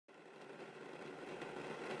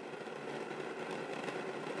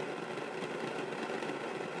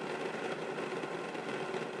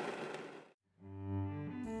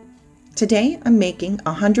Today I'm making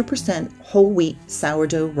 100% whole wheat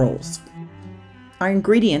sourdough rolls. Our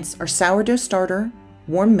ingredients are sourdough starter,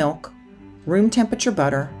 warm milk, room temperature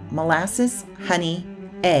butter, molasses, honey,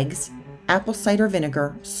 eggs, apple cider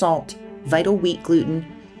vinegar, salt, vital wheat gluten,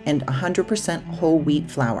 and 100% whole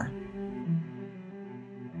wheat flour.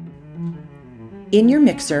 In your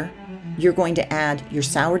mixer, you're going to add your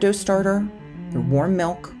sourdough starter, your warm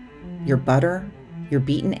milk, your butter, your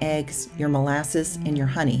beaten eggs, your molasses, and your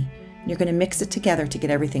honey. You're going to mix it together to get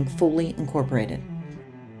everything fully incorporated.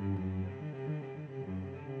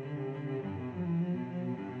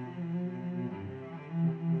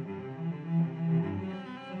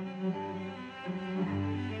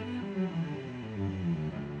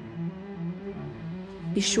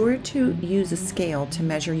 Be sure to use a scale to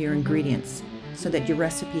measure your ingredients so that your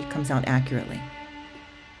recipe comes out accurately.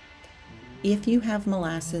 If you have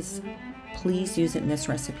molasses, please use it in this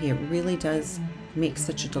recipe. It really does make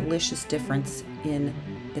such a delicious difference in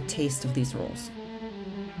the taste of these rolls.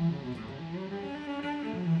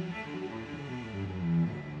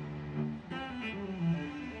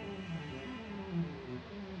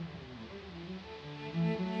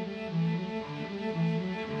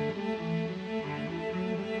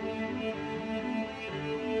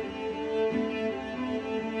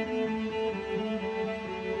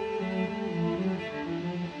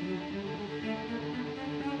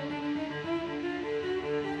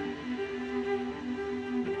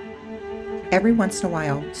 Every once in a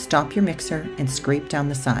while, stop your mixer and scrape down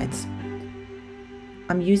the sides.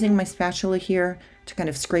 I'm using my spatula here to kind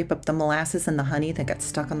of scrape up the molasses and the honey that got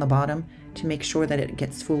stuck on the bottom to make sure that it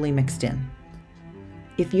gets fully mixed in.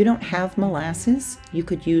 If you don't have molasses, you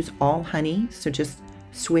could use all honey, so just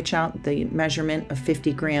switch out the measurement of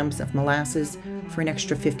 50 grams of molasses for an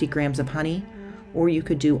extra 50 grams of honey, or you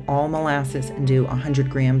could do all molasses and do 100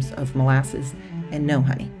 grams of molasses and no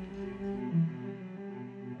honey.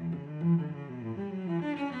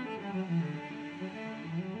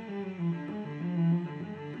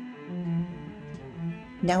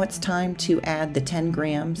 Now it's time to add the 10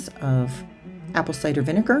 grams of apple cider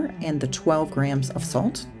vinegar and the 12 grams of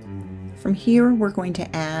salt. From here, we're going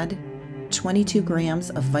to add 22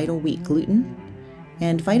 grams of vital wheat gluten.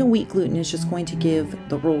 And vital wheat gluten is just going to give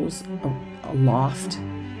the rolls a loft.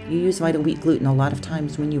 You use vital wheat gluten a lot of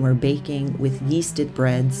times when you are baking with yeasted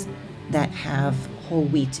breads that have whole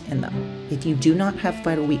wheat in them. If you do not have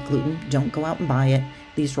vital wheat gluten, don't go out and buy it.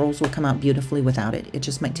 These rolls will come out beautifully without it. It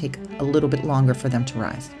just might take a little bit longer for them to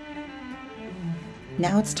rise.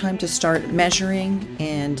 Now it's time to start measuring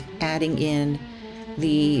and adding in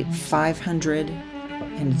the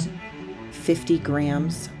 550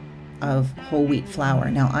 grams of whole wheat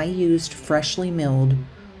flour. Now I used freshly milled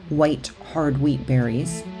white hard wheat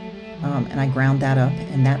berries and I ground that up,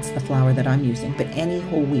 and that's the flour that I'm using, but any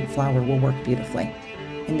whole wheat flour will work beautifully.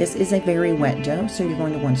 And this is a very wet dough, so you're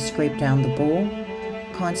going to want to scrape down the bowl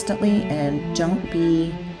constantly, and don't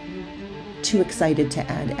be too excited to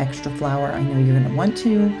add extra flour. I know you're going to want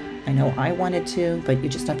to, I know I wanted to, but you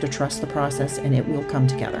just have to trust the process and it will come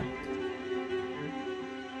together.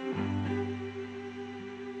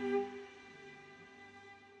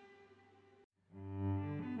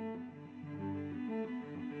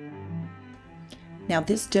 Now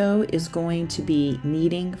this dough is going to be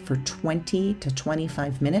kneading for 20 to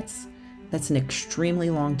 25 minutes. That's an extremely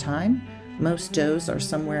long time. Most doughs are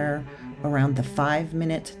somewhere around the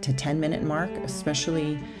 5-minute to 10-minute mark,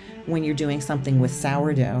 especially when you're doing something with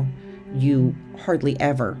sourdough. You hardly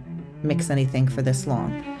ever mix anything for this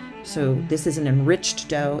long. So this is an enriched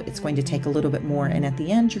dough. It's going to take a little bit more, and at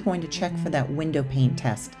the end you're going to check for that window pane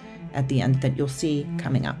test at the end that you'll see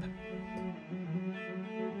coming up.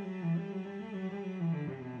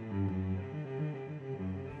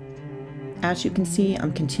 As you can see,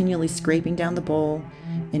 I'm continually scraping down the bowl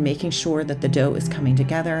and making sure that the dough is coming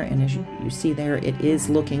together, and as you see there, it is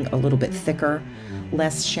looking a little bit thicker,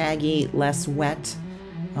 less shaggy, less wet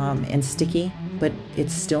and sticky, but it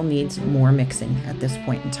still needs more mixing at this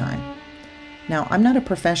point in time. Now, I'm not a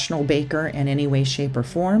professional baker in any way, shape, or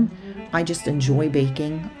form. I just enjoy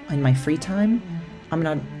baking in my free time. I'm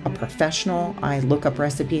not a professional. I look up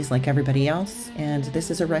recipes like everybody else, and this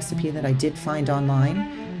is a recipe that I did find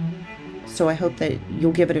online, so I hope that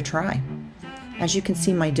you'll give it a try. As you can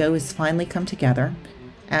see, my dough has finally come together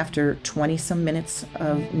after 20-some minutes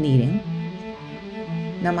of kneading.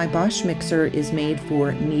 Now my Bosch mixer is made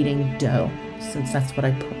for kneading dough, since that's what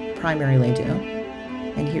I primarily do.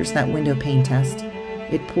 And here's that window pane test.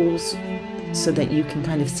 It pulls so that you can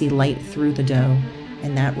kind of see light through the dough,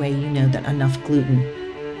 and that way you know that enough gluten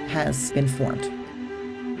has been formed.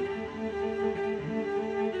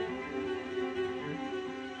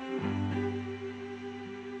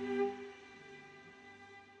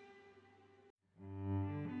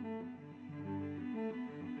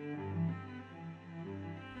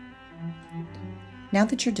 Now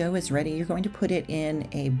that your dough is ready, you're going to put it in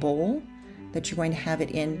a bowl that you're going to have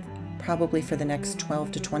it in probably for the next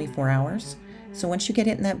 12 to 24 hours. So once you get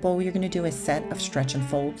it in that bowl, you're going to do a set of stretch and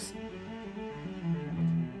folds,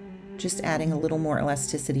 just adding a little more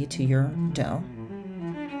elasticity to your dough.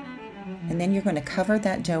 And then you're going to cover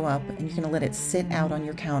that dough up and you're going to let it sit out on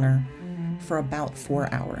your counter for about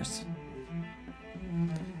 4 hours.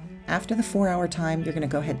 After the 4-hour time, you're going to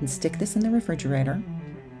go ahead and stick this in the refrigerator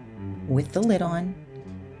with the lid on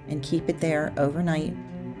and keep it there overnight,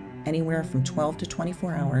 anywhere from 12 to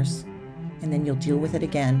 24 hours, and then you'll deal with it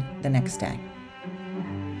again the next day.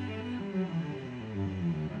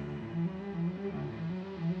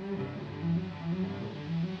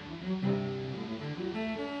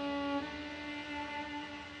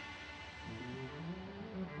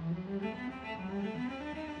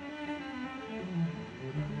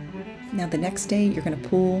 Now the next day, you're going to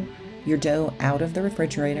pull your dough out of the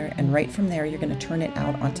refrigerator, and right from there, you're going to turn it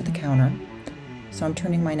out onto the counter. So I'm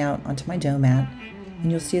turning mine out onto my dough mat,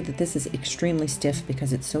 and you'll see that this is extremely stiff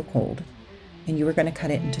because it's so cold. And you are going to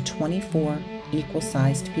cut it into 24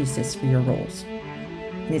 equal-sized pieces for your rolls.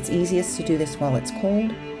 And it's easiest to do this while it's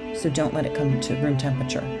cold, so don't let it come to room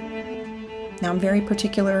temperature. Now I'm very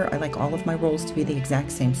particular. I like all of my rolls to be the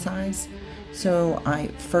exact same size. So I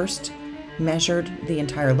first measured the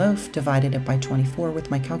entire loaf, divided it by 24 with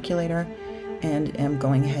my calculator, and am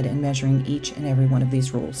going ahead and measuring each and every one of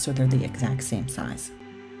these rolls so they're the exact same size.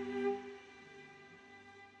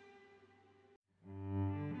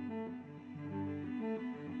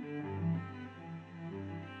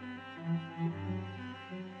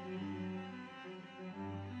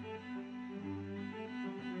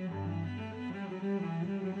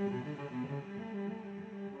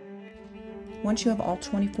 Once you have all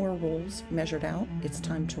 24 rolls measured out, it's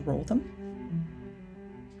time to roll them.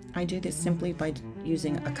 I do this simply by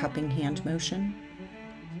using a cupping hand motion.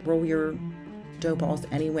 Roll your dough balls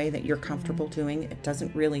any way that you're comfortable doing. It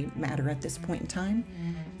doesn't really matter at this point in time.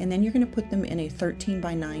 And then you're going to put them in a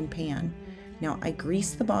 13x9 pan. Now I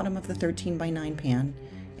grease the bottom of the 13x9 pan,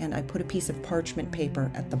 and I put a piece of parchment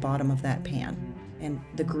paper at the bottom of that pan. And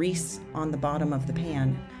the grease on the bottom of the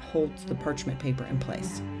pan holds the parchment paper in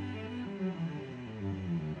place.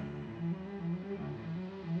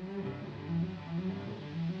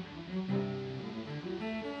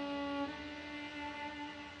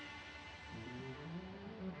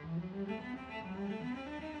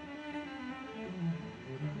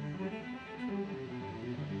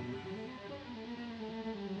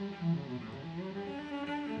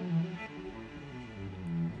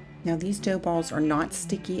 Now these dough balls are not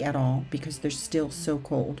sticky at all because they're still so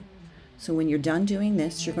cold. So when you're done doing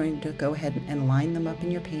this, you're going to go ahead and line them up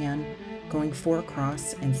in your pan, going 4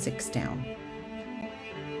 across and 6 down.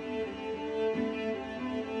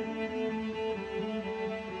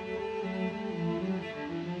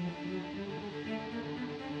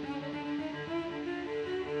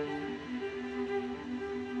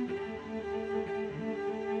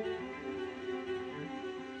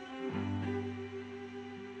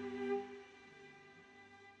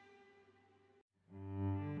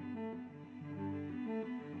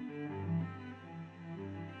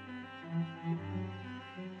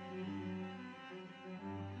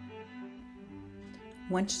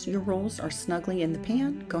 Once your rolls are snugly in the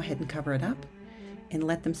pan, go ahead and cover it up and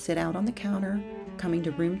let them sit out on the counter, coming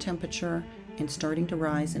to room temperature and starting to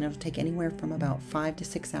rise, and it'll take anywhere from about 5 to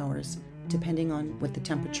 6 hours, depending on what the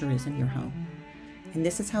temperature is in your home. And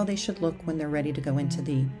this is how they should look when they're ready to go into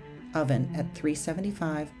the oven at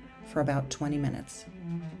 375 for about 20 minutes.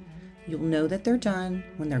 You'll know that they're done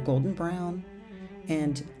when they're golden brown,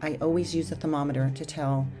 and I always use a thermometer to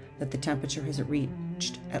tell that the temperature has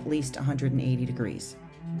reached at least 180 degrees.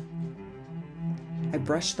 I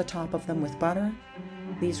brushed the top of them with butter.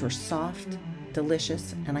 These were soft,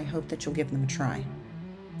 delicious, and I hope that you'll give them a try.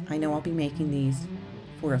 I know I'll be making these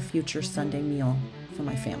for a future Sunday meal for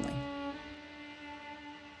my family.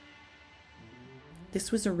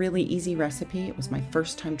 This was a really easy recipe. It was my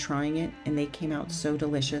first time trying it, and they came out so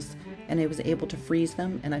delicious, and I was able to freeze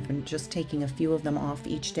them, and I've been just taking a few of them off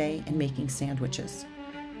each day and making sandwiches.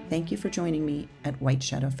 Thank you for joining me at White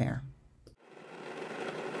Shadow Fare.